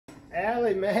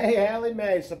Allie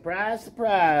Mae, surprise,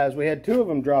 surprise. We had 2 of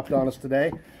them dropped on us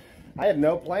today. I had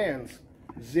no plans,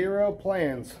 0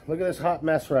 plans. Look at this hot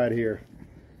mess right here.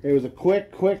 It was a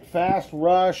quick, fast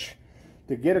rush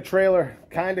to get a trailer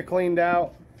kind of cleaned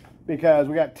out because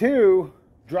we got 2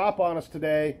 drop on us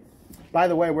today. By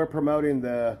the way, we're promoting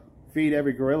the Feed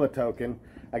Every Gorilla token.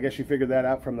 I guess you figured that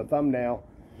out from the thumbnail.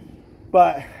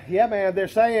 But yeah, man, they're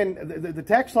saying the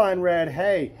text line read,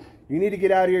 hey, you need to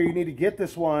get out here. You need to get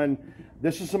this one.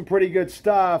 This is some pretty good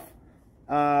stuff.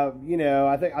 You know,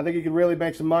 I think you could really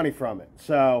make some money from it.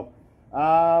 So,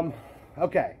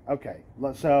 okay.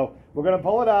 So we're gonna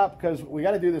pull it up because we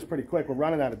got to do this pretty quick. We're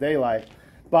running out of daylight,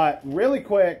 but really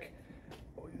quick.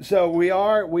 So we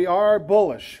are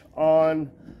bullish on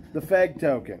the FEG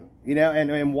token. You know,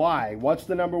 and why? What's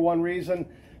the #1 reason?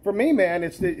 For me, man,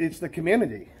 it's the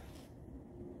community.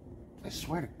 I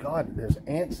swear to God, there's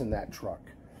ants in that truck.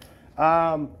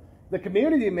 The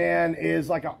community, man, is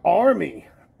like an army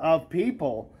of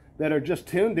people that are just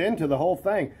tuned into the whole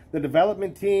thing. The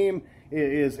development team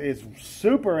is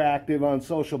super active on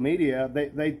social media.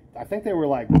 I think they were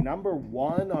like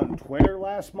 #1 on Twitter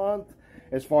last month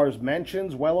as far as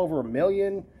mentions, well over 1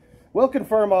 million. We'll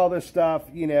confirm all this stuff,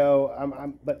 you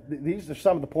know. But these are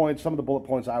some of the bullet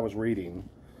points I was reading,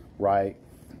 right?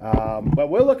 But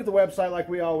we'll look at the website like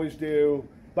we always do.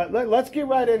 But let's get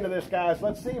right into this, guys.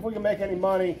 Let's see if we can make any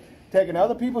money taking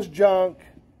other people's junk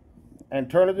and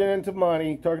turn it into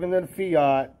money, turn it into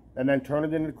fiat, and then turn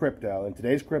it into crypto. And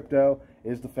today's crypto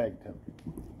is the FEG token.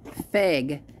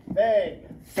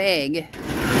 FEG.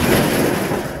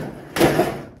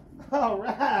 All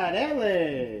right,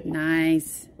 Ellie.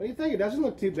 Nice. What do you think? It doesn't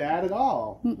look too bad at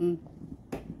all.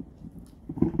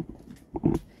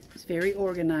 It's very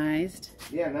organized.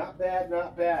 Yeah, not bad,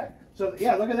 not bad. So,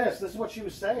 yeah, look at this. This is what she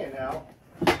was saying now.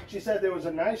 She said there was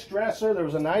a nice dresser, there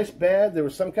was a nice bed, there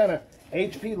was some kind of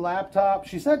HP laptop.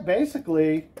 She said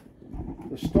basically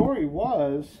the story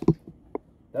was,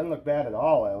 doesn't look bad at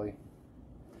all, Ellie.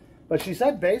 But she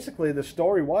said basically the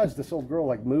story was this old girl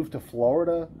like moved to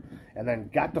Florida and then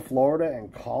got to Florida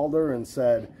and called her and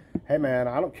said, hey man,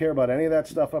 I don't care about any of that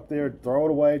stuff up there. Throw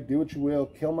it away, do what you will,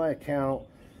 kill my account.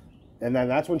 And then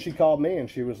that's when she called me and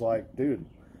she was like, dude,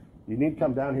 you need to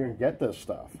come down here and get this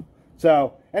stuff.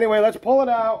 So anyway, let's pull it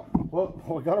out.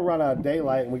 We're going to run out of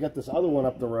daylight and we got this other one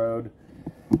up the road.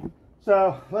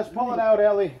 So let's pull it out,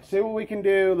 Ellie, see what we can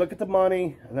do, look at the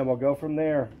money, and then we'll go from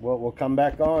there. We'll come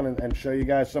back on and show you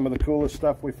guys some of the coolest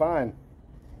stuff we find.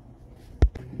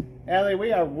 Ellie,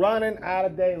 we are running out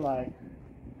of daylight.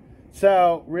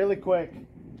 So really quick,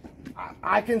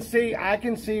 I can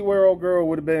see where old girl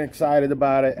would have been excited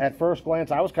about it. At first glance,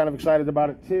 I was kind of excited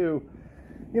about it too.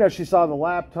 You know, she saw the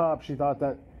laptop, she thought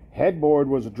that headboard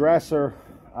was a dresser,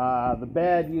 the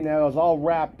bed, you know, is all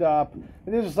wrapped up.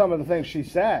 And these are some of the things she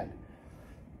said.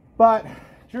 But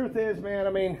truth is, man, I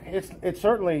mean, it's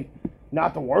certainly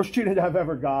not the worst unit I've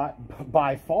ever got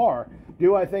by far.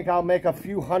 Do I think I'll make a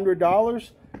few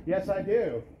 $100? Yes, I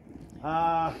do.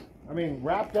 I mean,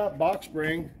 wrapped up box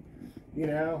spring, you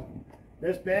know,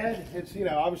 this bed, it's, you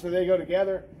know, obviously they go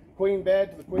together. Queen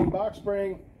bed to the queen box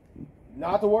spring.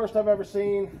 Not the worst I've ever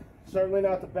seen. Certainly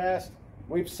not the best.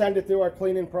 We've sent it through our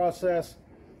cleaning process.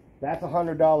 That's a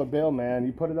 $100 bill, man.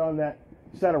 You put it on that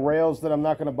set of rails that I'm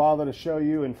not going to bother to show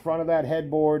you in front of that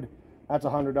headboard. That's a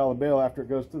 $100 bill after it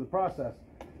goes through the process.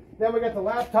 Then we got the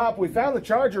laptop. We found the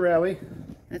charger, Ellie.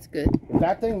 That's good. If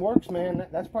that thing works, man,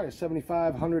 that's probably a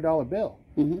 $7,500 bill.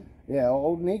 Yeah,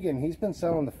 old Negan, he's been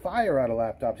selling the fire out of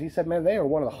laptops. He said, man, they are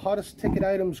one of the hottest ticket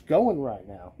items going right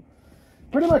now.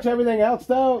 Pretty much everything else,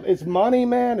 though, it's money,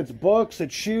 man. It's books,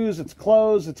 it's shoes, it's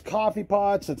clothes, it's coffee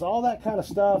pots, it's all that kind of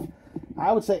stuff.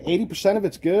 I would say 80% of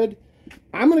it's good.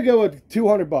 I'm going to go with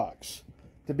 200 bucks.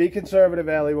 To be conservative,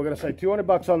 Ellie, we're going to say 200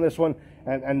 bucks on this one,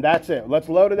 and that's it. Let's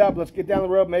load it up. Let's get down the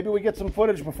road. Maybe we get some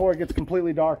footage before it gets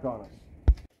completely dark on us.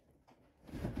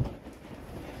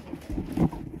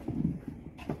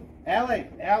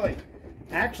 Ellie,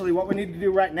 actually, what we need to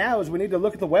do right now is we need to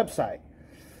look at the website,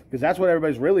 because that's what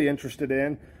everybody's really interested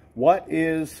in. What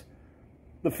is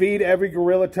the Feed Every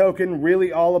Gorilla token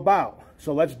really all about?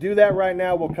 So let's do that right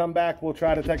now. We'll come back. We'll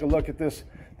try to take a look at this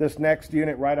next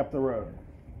unit right up the road.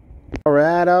 All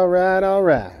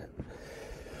right.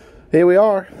 Here we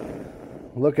are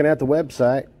looking at the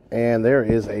website, and there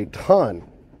is a ton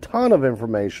of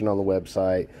information on the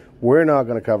website. We're not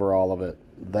going to cover all of it.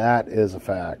 That is a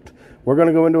fact. We're going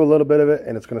to go into a little bit of it,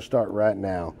 and it's going to start right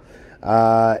now.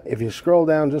 If you scroll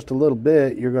down just a little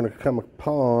bit, you're going to come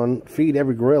upon Feed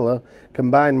Every Gorilla,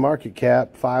 combined market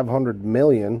cap 500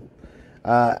 million.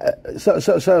 So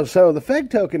the FEG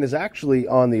token is actually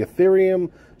on the Ethereum,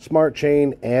 smart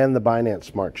chain and the Binance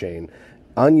smart chain.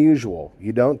 Unusual.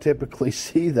 You don't typically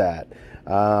see that.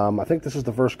 I think this is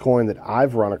the first coin that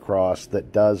I've run across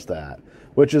that does that,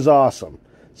 which is awesome.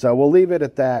 So we'll leave it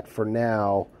at that for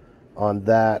now on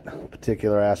that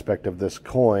particular aspect of this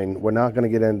coin. We're not going to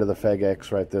get into the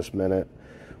fegex right this minute.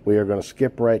 We are going to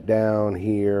skip right down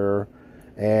here,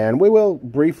 and we will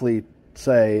briefly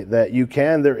say that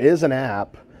there is an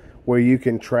app where you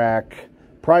can track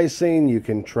pricing, you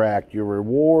can track your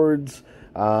rewards.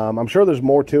 I'm sure there's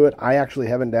more to it. I actually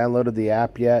haven't downloaded the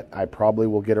app yet. I probably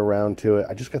will get around to it.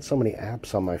 I just got so many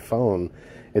apps on my phone.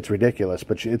 It's ridiculous.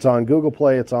 But it's on Google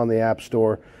Play. It's on the App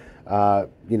Store.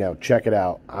 Check it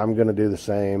out. I'm going to do the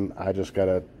same. I just got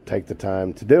to take the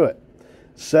time to do it.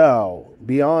 So,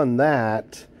 beyond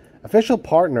that, official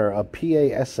partner of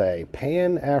PASA,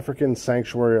 Pan-African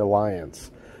Sanctuary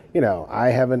Alliance. I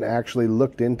haven't actually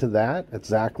looked into that,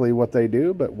 exactly what they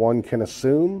do, but one can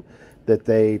assume that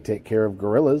they take care of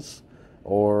gorillas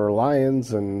or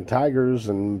lions and tigers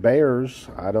and bears.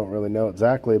 I don't really know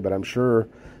exactly, but I'm sure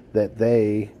that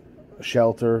they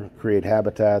shelter, create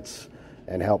habitats,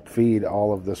 and help feed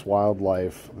all of this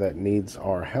wildlife that needs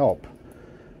our help.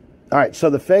 All right, so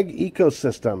the Feg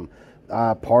ecosystem,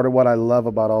 part of what I love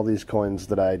about all these coins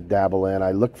that I dabble in,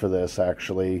 I look for this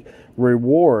actually,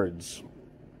 rewards.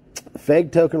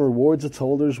 Feg token rewards its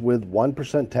holders with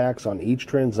 1% tax on each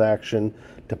transaction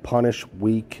to punish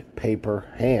weak paper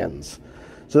hands.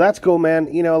 So that's cool, man.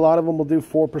 A lot of them will do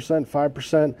 4%,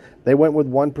 5%. They went with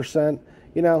 1%.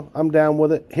 I'm down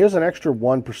with it. Here's an extra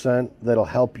 1% that'll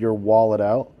help your wallet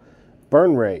out.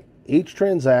 Burn rate. Each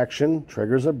transaction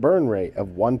triggers a burn rate of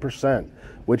 1%,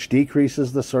 which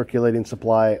decreases the circulating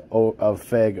supply of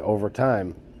Feg over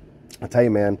time. I tell you,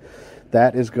 man,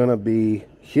 that is going to be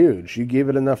huge. You give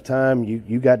it enough time,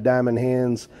 you got diamond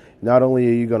hands. Not only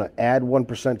are you going to add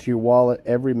 1% to your wallet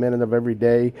every minute of every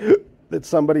day that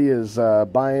somebody is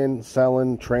buying,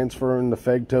 selling, transferring the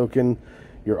Feg token,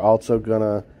 you're also going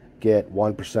to get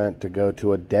 1% to go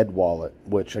to a dead wallet,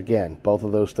 which, again, both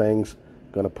of those things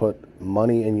going to put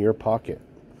money in your pocket.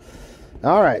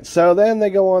 All right, so then they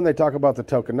go on, they talk about the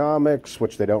tokenomics,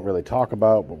 which they don't really talk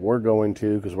about, but we're going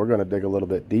to, because we're going to dig a little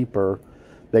bit deeper.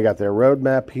 They got their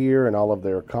roadmap here and all of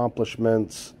their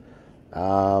accomplishments. We're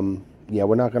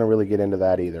not going to really get into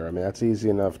that either. I mean, that's easy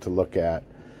enough to look at.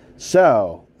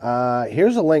 So,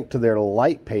 here's a link to their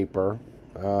light paper.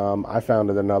 I found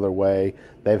it another way.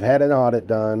 They've had an audit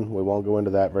done. We won't go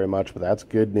into that very much, but that's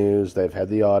good news. They've had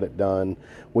the audit done.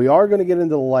 We are going to get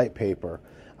into the light paper.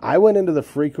 I went into the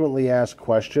frequently asked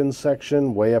questions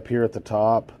section way up here at the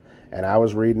top, and I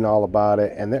was reading all about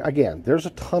it. And again, there's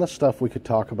a ton of stuff we could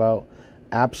talk about.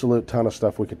 Absolute ton of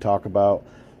stuff we could talk about.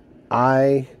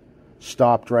 I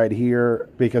stopped right here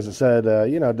because it said,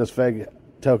 does Feg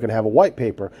token have a white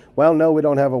paper? Well, no, we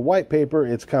don't have a white paper.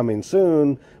 It's coming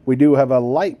soon. We do have a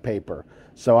light paper.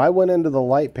 So I went into the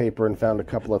light paper and found a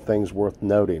couple of things worth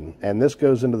noting. And this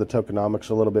goes into the tokenomics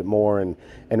a little bit more and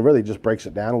really just breaks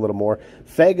it down a little more.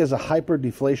 Feg is a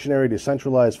hyper-deflationary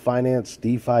decentralized finance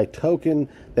DeFi token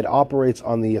that operates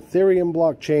on the Ethereum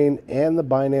blockchain and the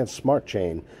Binance smart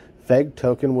chain. Feg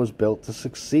token was built to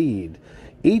succeed.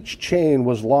 Each chain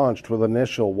was launched with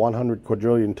initial 100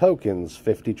 quadrillion tokens.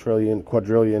 50 trillion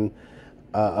quadrillion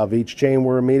of each chain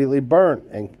were immediately burnt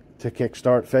and to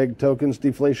kickstart Feg tokens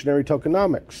deflationary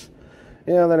tokenomics.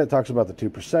 Then it talks about the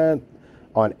 2%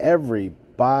 on every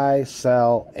buy,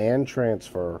 sell, and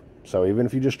transfer. So even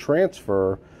if you just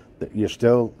transfer, you're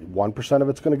still 1% of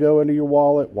it's going to go into your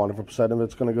wallet, 1% of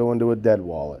it's going to go into a dead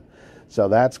wallet. So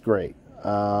that's great.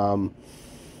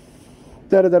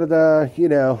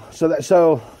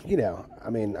 I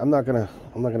mean, I'm not gonna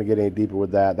get any deeper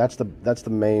with that. That's the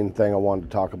main thing I wanted to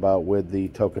talk about with the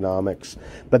tokenomics.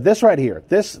 But this right here,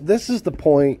 this is the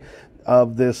point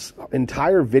of this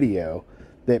entire video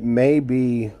that may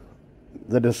be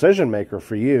the decision maker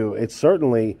for you. It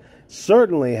certainly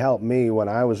helped me when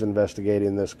I was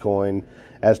investigating this coin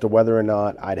as to whether or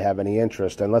not I'd have any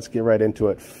interest. And let's get right into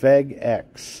it.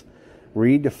 FegX,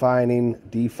 redefining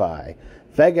DeFi.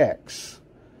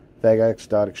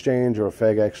 fegex.exchange or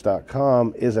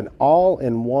fegex.com is an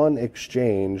all-in-one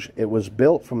exchange. It was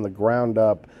built from the ground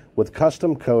up with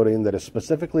custom coding that is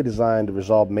specifically designed to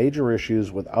resolve major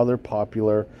issues with other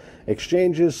popular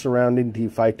exchanges surrounding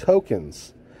DeFi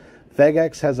tokens.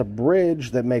 Fegex has a bridge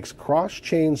that makes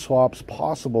cross-chain swaps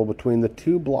possible between the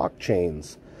two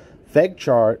blockchains.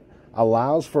 FegChart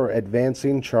allows for advanced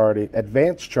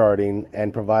charting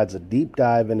and provides a deep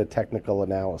dive into technical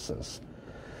analysis.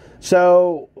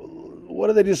 So, what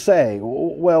did they just say?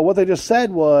 Well, what they just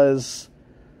said was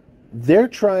they're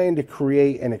trying to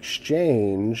create an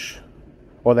exchange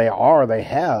or they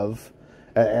have,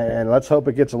 and let's hope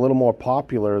it gets a little more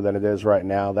popular than it is right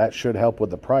now. That should help with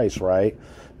the price, right?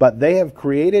 But they have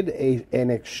created an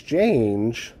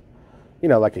exchange, you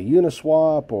know, like a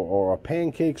Uniswap or a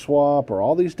Pancake Swap or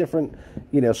all these different,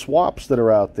 you know, swaps that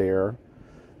are out there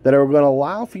that are going to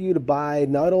allow for you to buy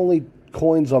not only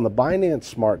coins on the Binance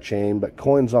Smart Chain, but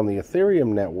coins on the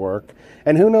Ethereum network,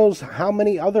 and who knows how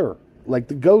many other, like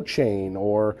the Go chain,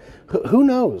 or who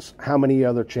knows how many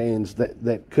other chains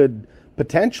that could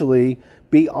potentially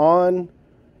be on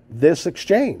this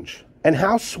exchange. And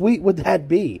how sweet would that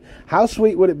be? How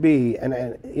sweet would it be?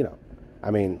 And you know,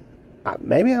 I mean,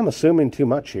 maybe I'm assuming too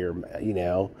much here. You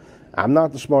know, I'm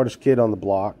not the smartest kid on the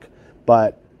block,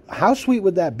 but how sweet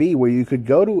would that be where you could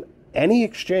go to any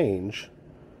exchange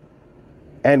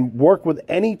and work with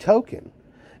any token?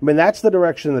 I mean, that's the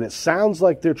direction that it sounds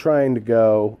like they're trying to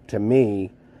go to me.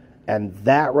 And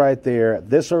that right there,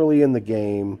 this early in the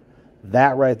game,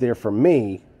 that right there for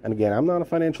me, and again, I'm not a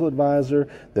financial advisor.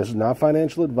 This is not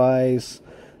financial advice,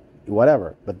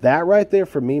 whatever. But that right there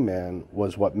for me, man,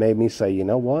 was what made me say, you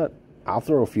know what? I'll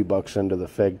throw a few bucks into the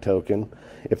FEG token.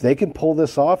 If they can pull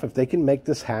this off, if they can make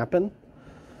this happen,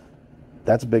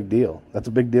 that's a big deal. That's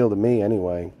a big deal to me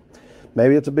anyway.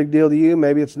 Maybe it's a big deal to you.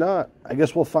 Maybe it's not. I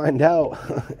guess we'll find out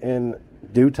in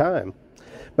due time.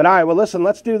 But all right, well, listen,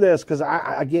 let's do this because,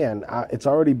 it's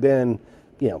already been,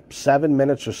 7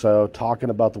 minutes or so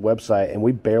talking about the website, and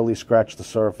we barely scratched the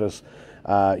surface,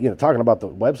 talking about the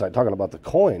website, talking about the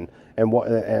coin and what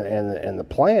and the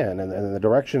plan and the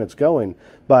direction it's going.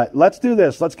 But let's do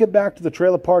this. Let's get back to the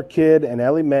Trailer Park Kid and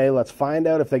Ellie Mae. Let's find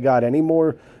out if they got any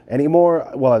more.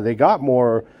 Well, they got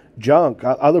more junk,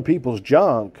 other people's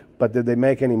junk, but did they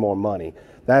make any more money?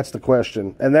 That's the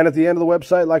question. And then at the end of the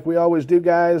website, like we always do,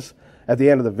 guys, at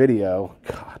the end of the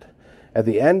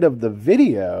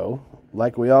video,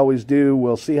 like we always do,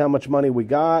 we'll see how much money we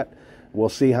got. We'll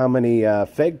see how many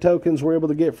FEG tokens we're able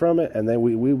to get from it. And then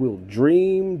we will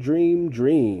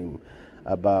dream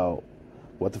about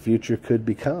what the future could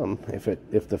become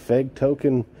if the FEG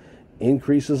token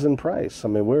increases in price. I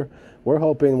mean, we're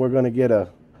hoping we're going to get a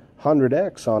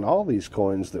 100x on all these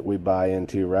coins that we buy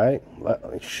into, right?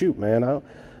 Shoot, man, I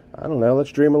don't know.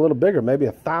 Let's dream a little bigger. Maybe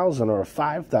 1,000 or a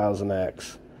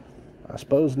 5,000x. I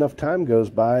suppose enough time goes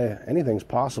by, anything's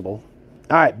possible.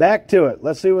 All right, back to it.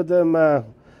 Let's see what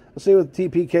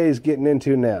TPK is getting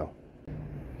into now.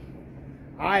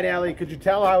 All right, Ellie, could you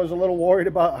tell I was a little worried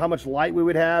about how much light we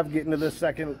would have getting to this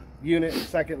second unit,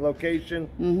 second location?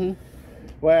 Mm-hmm.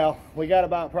 Well, we got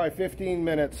about probably 15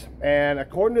 minutes, and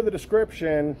according to the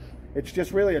description, it's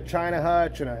just really a China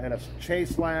hutch and a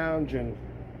chase lounge and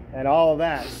all of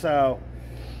that. So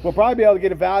we'll probably be able to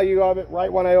get a value of it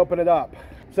right when I open it up.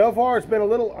 So far, it's been a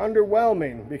little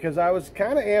underwhelming because I was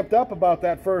kind of amped up about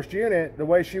that first unit, the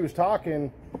way she was talking.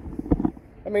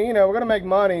 I mean, we're going to make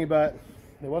money, but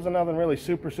there wasn't nothing really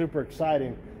super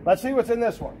exciting. Let's see what's in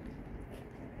this one.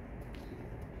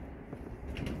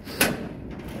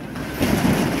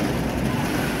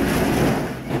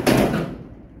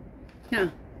 Yeah,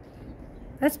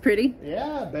 that's pretty.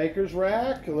 Yeah, Baker's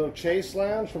Rack, a little chase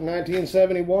lounge from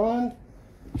 1971.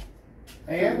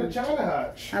 And the China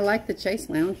hutch. I like the chase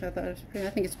lounge. I thought it was pretty. I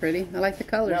think it's pretty. I like the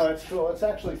colors. No, it's cool. It's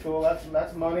actually cool.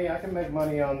 That's money. I can make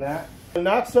money on that.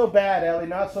 Not so bad, Ellie.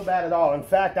 Not so bad at all. In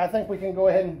fact, I think we can go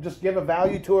ahead and just give a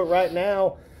value to it right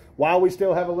now while we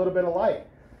still have a little bit of light.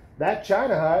 That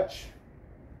China hutch,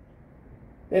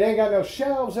 it ain't got no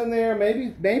shelves in there.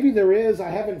 Maybe there is. I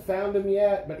haven't found them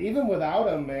yet. But even without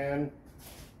them, man,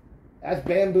 that's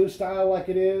bamboo style like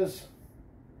it is.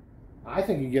 I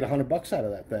think you can get $100 out of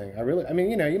that thing. I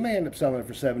mean, you may end up selling it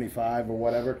for 75 or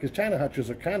whatever, because China hutches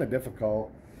are kind of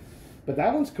difficult. But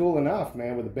that one's cool enough,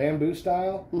 man, with the bamboo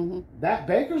style. Mm-hmm. That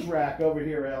Baker's Rack over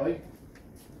here, Ellie.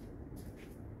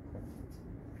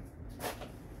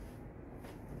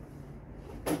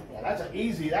 Yeah, that's an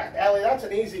easy, Ellie, that's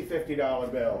an easy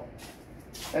 $50 bill.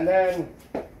 And then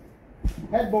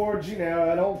headboards,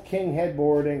 an old king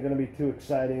headboard ain't going to be too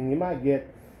exciting. You might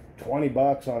get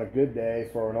 $20 on a good day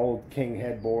for an old king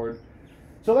headboard.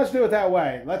 So let's do it that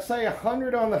way. Let's say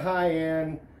 100 on the high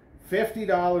end,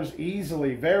 $50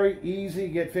 easily, very easy.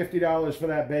 Get $50 for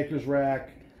that Baker's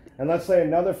Rack, and let's say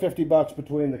another $50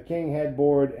 between the king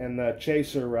headboard and the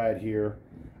chaser right here.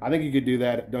 I think you could do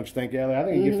that, don't you think, Ellie? I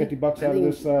think you get $50 out of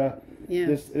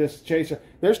this chaser.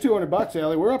 There's $200,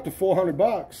 Ellie. We're up to $400.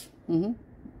 Mm-hmm.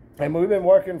 And we've been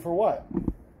working for what?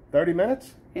 30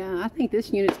 minutes? Yeah, I think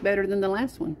this unit's better than the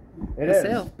last one. It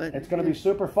is. But it's going to be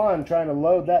super fun trying to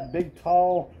load that big,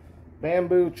 tall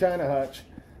bamboo China hutch.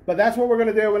 But that's what we're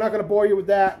going to do. We're not going to bore you with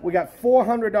that. We got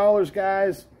 $400,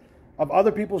 guys, of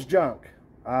other people's junk.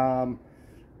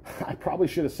 I probably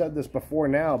should have said this before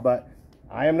now, but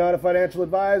I am not a financial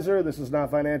advisor. This is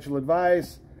not financial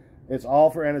advice. It's all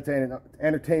for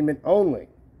entertainment only.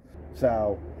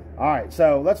 So, all right,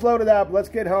 so let's load it up. Let's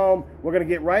get home. We're going to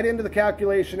get right into the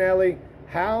calculation, Ellie.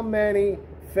 How many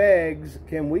fegs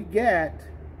can we get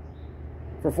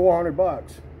for 400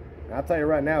 bucks? I'll tell you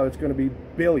right now, it's going to be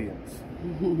billions.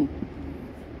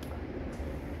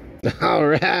 All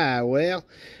right, well,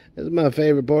 this is my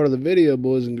favorite part of the video,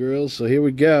 boys and girls. So here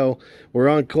we go. We're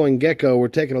on CoinGecko. We're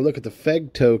taking a look at the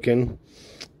FEG token.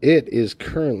 It is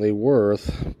currently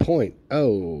worth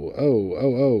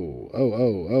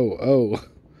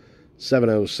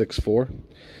 0.000007064.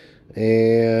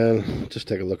 And just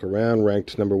take a look around.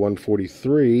 Ranked number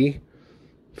 143.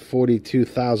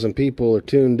 42,000 people are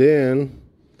tuned in.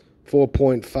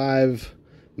 $4.5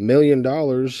 million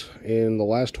in the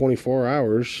last 24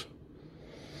 hours.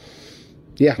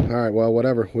 Yeah, all right, well,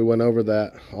 whatever. We went over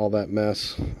that, all that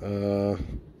mess. You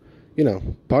know,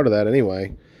 part of that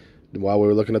anyway, while we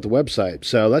were looking at the website.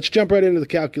 So let's jump right into the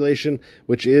calculation,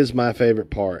 which is my favorite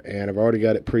part. And I've already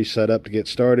got it pre-set up to get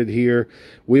started here.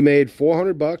 We made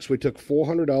 400 bucks. We took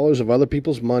 $400 of other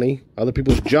people's money, other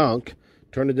people's junk,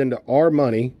 turned it into our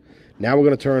money. Now we're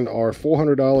going to turn our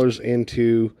 $400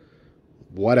 into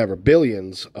whatever,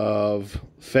 billions of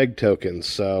FEG tokens.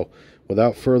 So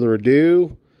without further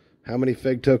ado, how many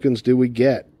FEG tokens do we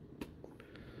get?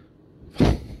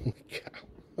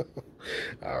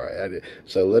 All right,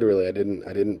 so literally I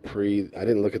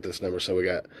didn't look at this number. So we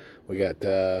got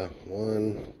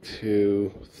 1,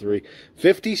 2, 3,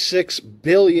 56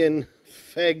 billion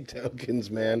FEG tokens,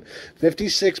 man.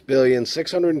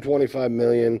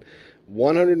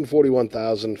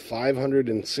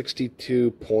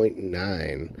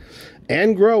 56,625,141,562.9,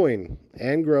 and growing,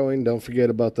 Don't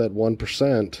forget about that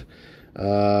 1%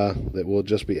 that will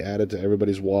just be added to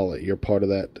everybody's wallet. You're part of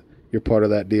that. You're part of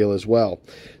that deal as well.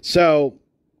 So,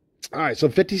 all right, so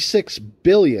 56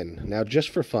 billion. Now,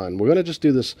 just for fun, we're going to just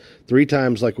do this 3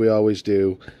 times like we always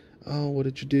do. Oh, what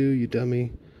did you do, you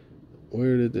dummy?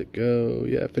 Where did it go?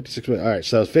 Yeah, 56 billion. All right,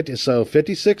 so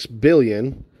 56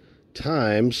 billion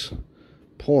times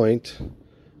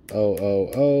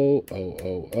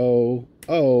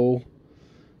 0.0000000.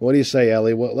 What do you say,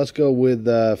 Ellie? Well, let's go with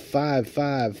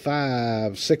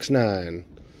 55569.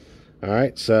 All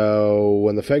right, so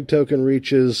when the FEG token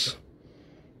reaches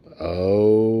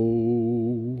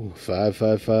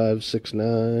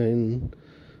 55569,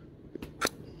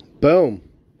 boom.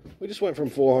 We just went from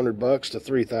 400 bucks to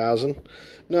 3,000.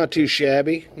 Not too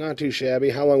shabby, not too shabby.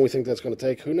 How long we think that's going to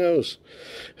take? Who knows?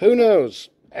 Who knows?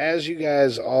 As you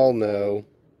guys all know,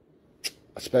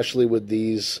 especially with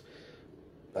these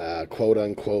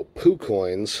quote-unquote poo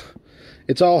coins,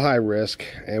 it's all high risk,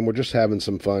 and we're just having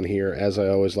some fun here, as I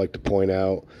always like to point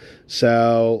out.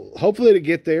 So hopefully to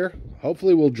get there,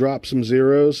 hopefully we'll drop some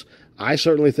zeros. I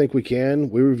certainly think we can.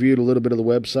 We reviewed a little bit of the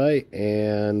website,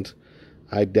 and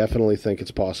I definitely think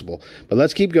it's possible. But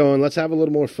let's keep going. Let's have a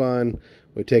little more fun.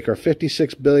 We take our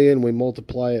 56 billion, we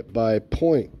multiply it by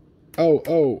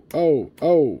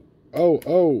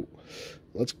 0.00000.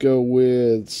 Let's go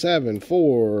with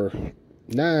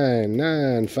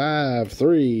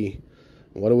 749,953.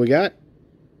 What do we got?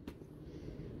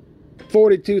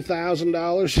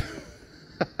 $42,000.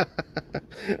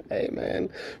 Hey man,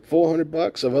 400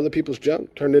 bucks of other people's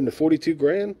junk turned into 42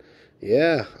 grand.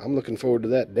 Yeah, I'm looking forward to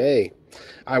that day.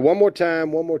 All right, one more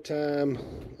time.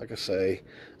 Like I say,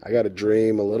 I got to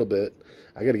dream a little bit.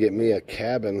 I got to get me a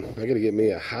cabin. I got to get me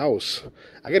a house.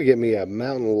 I got to get me a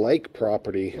mountain lake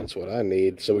property. That's what I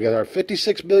need. So we got our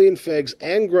 56 billion fegs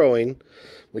and growing.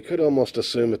 We could almost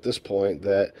assume at this point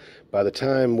that by the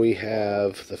time we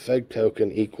have the FEG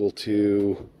token equal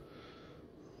to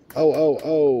what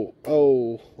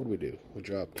do we do? We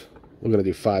dropped. We're going to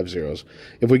do 5 zeros.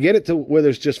 If we get it to where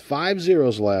there's just 5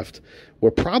 zeros left,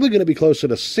 we're probably going to be closer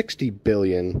to 60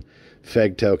 billion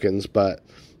FEG tokens, but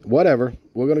whatever.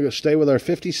 We're going to go stay with our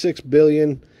 56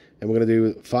 billion, and we're going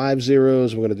to do 5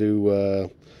 zeros. We're going to do,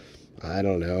 I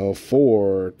don't know,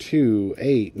 4, 2,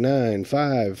 8, 9,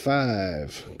 5,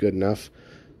 5. Good enough.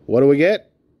 What do we get?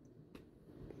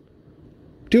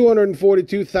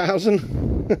 242,000.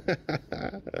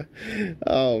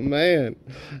 Oh man,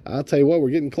 I'll tell you what,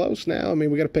 we're getting close now. I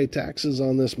mean, we got to pay taxes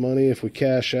on this money if we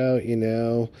cash out, you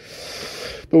know,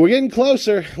 but we're getting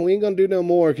closer. We ain't gonna do no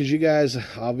more because you guys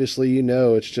obviously, you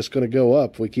know, it's just gonna go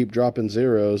up. We keep dropping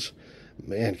zeros.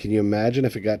 Man, can you imagine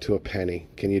if it got to a penny?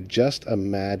 Can you just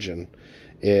imagine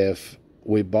if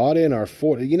We bought in our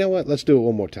 40. You know what? Let's do it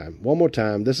one more time. One more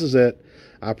time. This is it.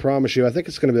 I promise you. I think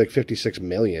it's going to be like 56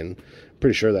 million.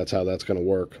 Pretty sure that's how that's going to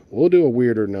work. We'll do a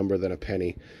weirder number than a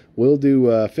penny. We'll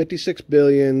do 56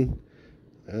 billion.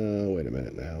 Wait a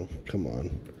minute now. Come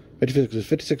on.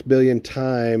 56 billion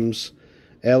times.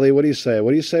 Ellie, what do you say?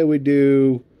 What do you say we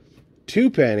do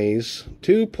 2 pennies?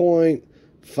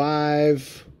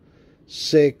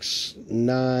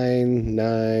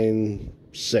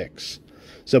 2.56996.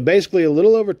 So basically a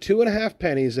little over 2.5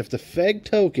 pennies if the FEG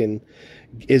token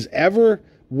is ever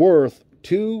worth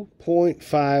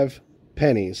 2.5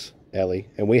 pennies, Ellie.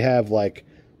 And we have like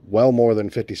well more than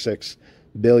 56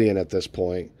 billion at this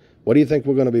point. What do you think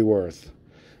we're going to be worth?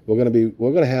 We're going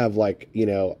to have like, you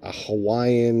know, a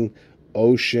Hawaiian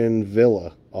ocean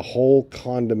villa, a whole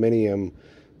condominium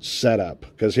setup.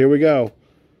 Because here we go.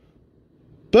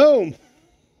 Boom!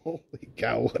 Holy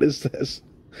cow, what is this?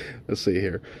 Let's see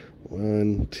here.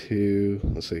 1, 2,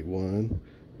 let's see, 1,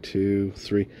 2,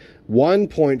 3.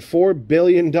 $1.4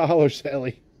 billion,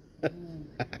 Ellie.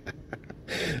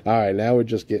 All right, now we're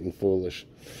just getting foolish.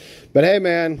 But hey,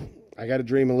 man, I got to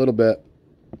dream a little bit.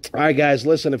 All right, guys,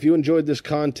 listen, if you enjoyed this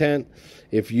content,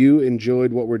 if you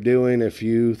enjoyed what we're doing, if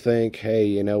you think, hey,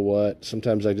 you know what,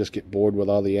 sometimes I just get bored with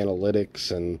all the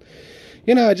analytics and,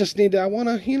 you know, I just need to, I want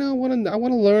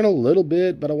to learn a little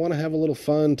bit, but I want to have a little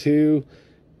fun too.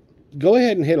 Go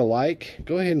ahead and hit a like.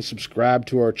 Go ahead and subscribe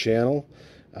to our channel.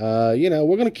 You know,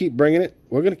 we're going to keep bringing it.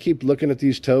 We're going to keep looking at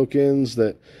these tokens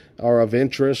that are of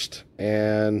interest,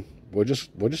 and we're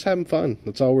just having fun.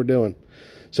 That's all we're doing.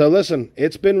 So listen,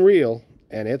 it's been real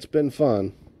and it's been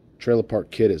fun. Trailer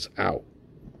Park Kid is out.